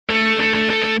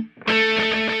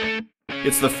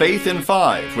It's the Faith in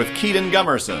 5 with Kedon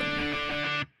Gumerson.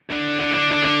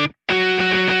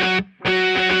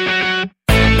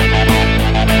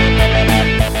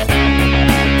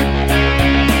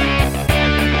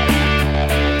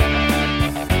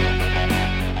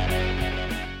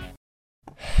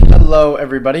 Hello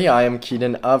everybody, I am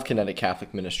Kedon of Kinetic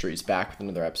Catholic Ministries, back with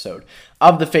another episode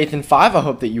of The Faith in 5. I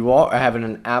hope that you all are having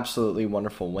an absolutely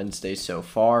wonderful Wednesday so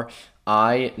far.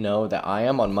 I know that I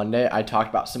am. On Monday, I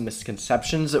talked about some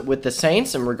misconceptions with the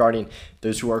saints and regarding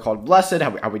those who are called blessed,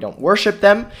 how we don't worship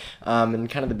them, and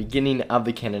kind of the beginning of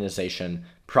the canonization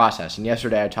process. And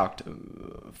yesterday I talked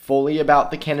fully about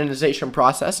the canonization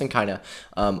process and kind of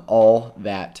all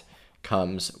that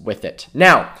comes with it.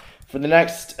 Now, for the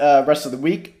next rest of the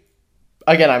week,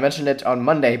 again, I mentioned it on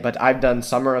Monday, but I've done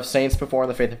Summer of Saints before in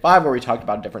the Faith in 5, where we talked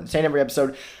about a different saint every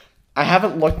episode. I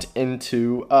haven't looked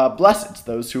into blesseds,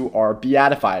 those who are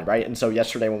beatified, right? And so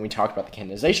yesterday when we talked about the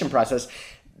canonization process,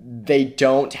 they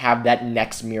don't have that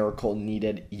next miracle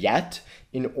needed yet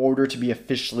in order to be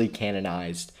officially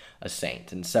canonized a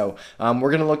saint. And so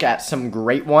we're going to look at some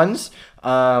great ones,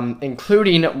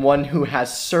 including one who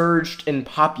has surged in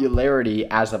popularity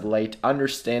as of late,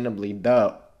 understandably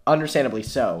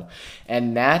so,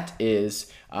 and that is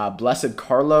Blessed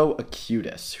Carlo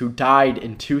Acutis, who died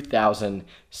in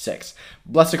 2006.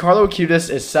 Blessed Carlo Acutis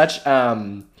is such,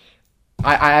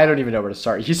 I don't even know where to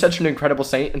start. He's such an incredible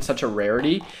saint and such a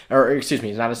rarity,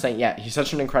 he's not a saint yet. He's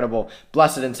such an incredible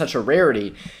blessed and such a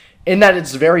rarity in that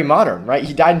it's very modern, right?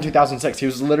 He died in 2006. He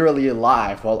was literally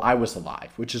alive while I was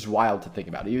alive, which is wild to think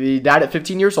about. He died at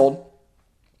 15 years old.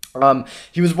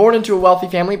 He was born into a wealthy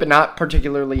family, but not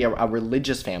particularly a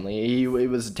religious family. He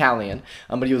was Italian,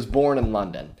 but he was born in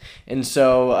London. And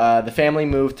so the family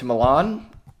moved to Milan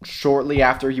shortly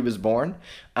after he was born,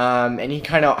 and he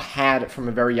kind of had, from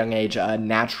a very young age, a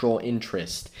natural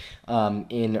interest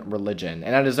in religion.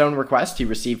 And at his own request, he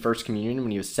received First Communion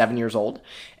when he was 7 years old.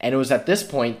 And it was at this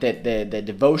point that the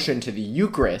devotion to the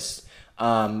Eucharist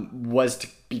was to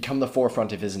become the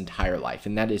forefront of his entire life.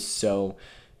 And that is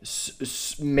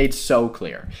made so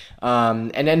clear.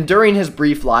 And then during his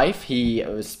brief life, he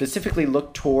specifically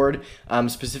looked toward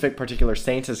specific particular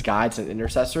saints as guides and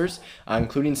intercessors,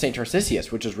 including St.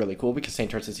 Tarcisius, which is really cool because St.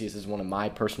 Tarcisius is one of my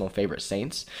personal favorite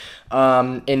saints.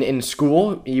 In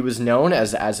school, he was known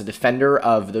as a defender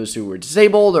of those who were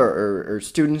disabled or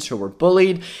students who were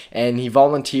bullied, and he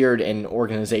volunteered in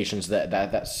organizations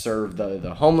that serve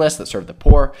the homeless, that serve the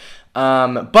poor.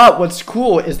 But what's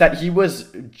cool is that he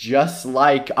was just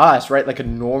like us, right? Like a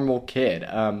normal kid.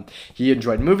 He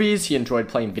enjoyed movies. He enjoyed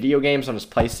playing video games on his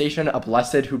PlayStation. A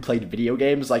blessed who played video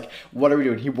games. Like, what are we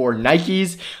doing? He wore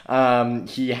Nikes.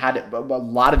 He had a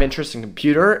lot of interest in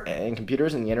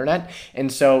computers and the internet. And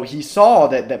so he saw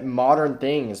that modern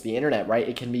things, the internet, right?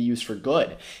 It can be used for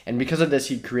good. And because of this,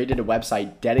 he created a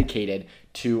website dedicated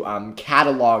to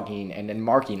cataloging and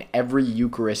marking every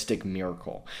Eucharistic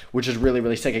miracle, which is really,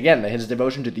 really sick. Again, his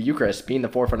devotion to the Eucharist being the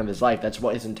forefront of his life, that's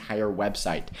what his entire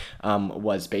website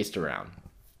was based around.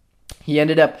 He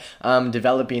ended up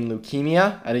developing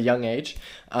leukemia at a young age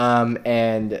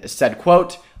and said,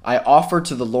 quote, "I offer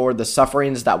to the Lord the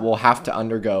sufferings that we'll have to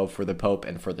undergo for the Pope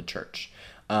and for the Church."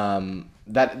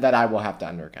 That I will have to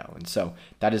undergo. And so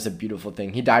that is a beautiful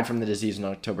thing. He died from the disease on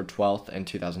October 12th in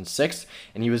 2006,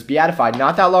 and he was beatified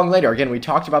not that long later. Again, we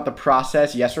talked about the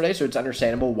process yesterday, so it's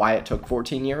understandable why it took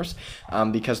 14 years,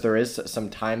 because there is some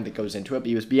time that goes into it. But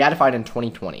he was beatified in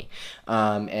 2020,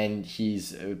 and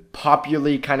he's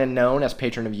popularly kind of known as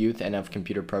patron of youth and of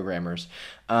computer programmers.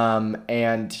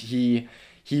 And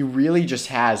he really just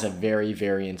has a very,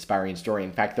 very inspiring story.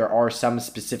 In fact, there are some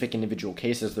specific individual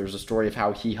cases. There's a story of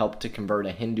how he helped to convert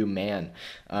a Hindu man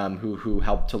who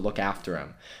helped to look after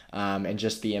him, and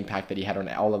just the impact that he had on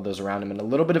all of those around him. And a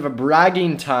little bit of a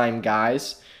bragging time,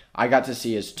 guys. I got to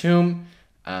see his tomb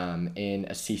in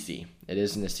Assisi. It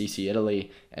is in Assisi,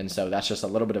 Italy, and so that's just a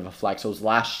little bit of a flex. It was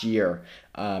last year,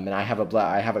 and I have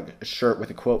a shirt with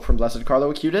a quote from Blessed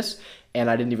Carlo Acutis, and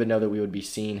I didn't even know that we would be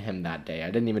seeing him that day.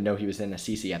 I didn't even know he was in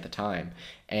Assisi at the time,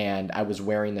 and I was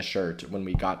wearing the shirt when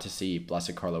we got to see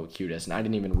Blessed Carlo Acutis, and I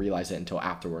didn't even realize it until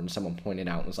afterward, and someone pointed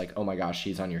out and was like, "Oh my gosh,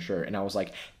 he's on your shirt," and I was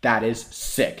like, that is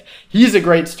sick. He's a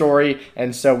great story,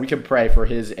 and so we can pray for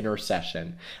his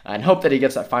intercession and hope that he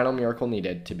gets that final miracle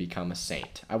needed to become a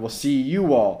saint. I will see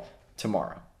you all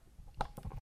tomorrow.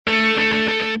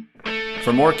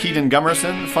 For more Kedon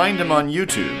Gumerson, find him on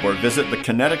YouTube or visit the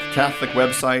Kinetic Catholic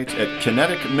website at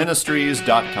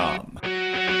kineticministries.com.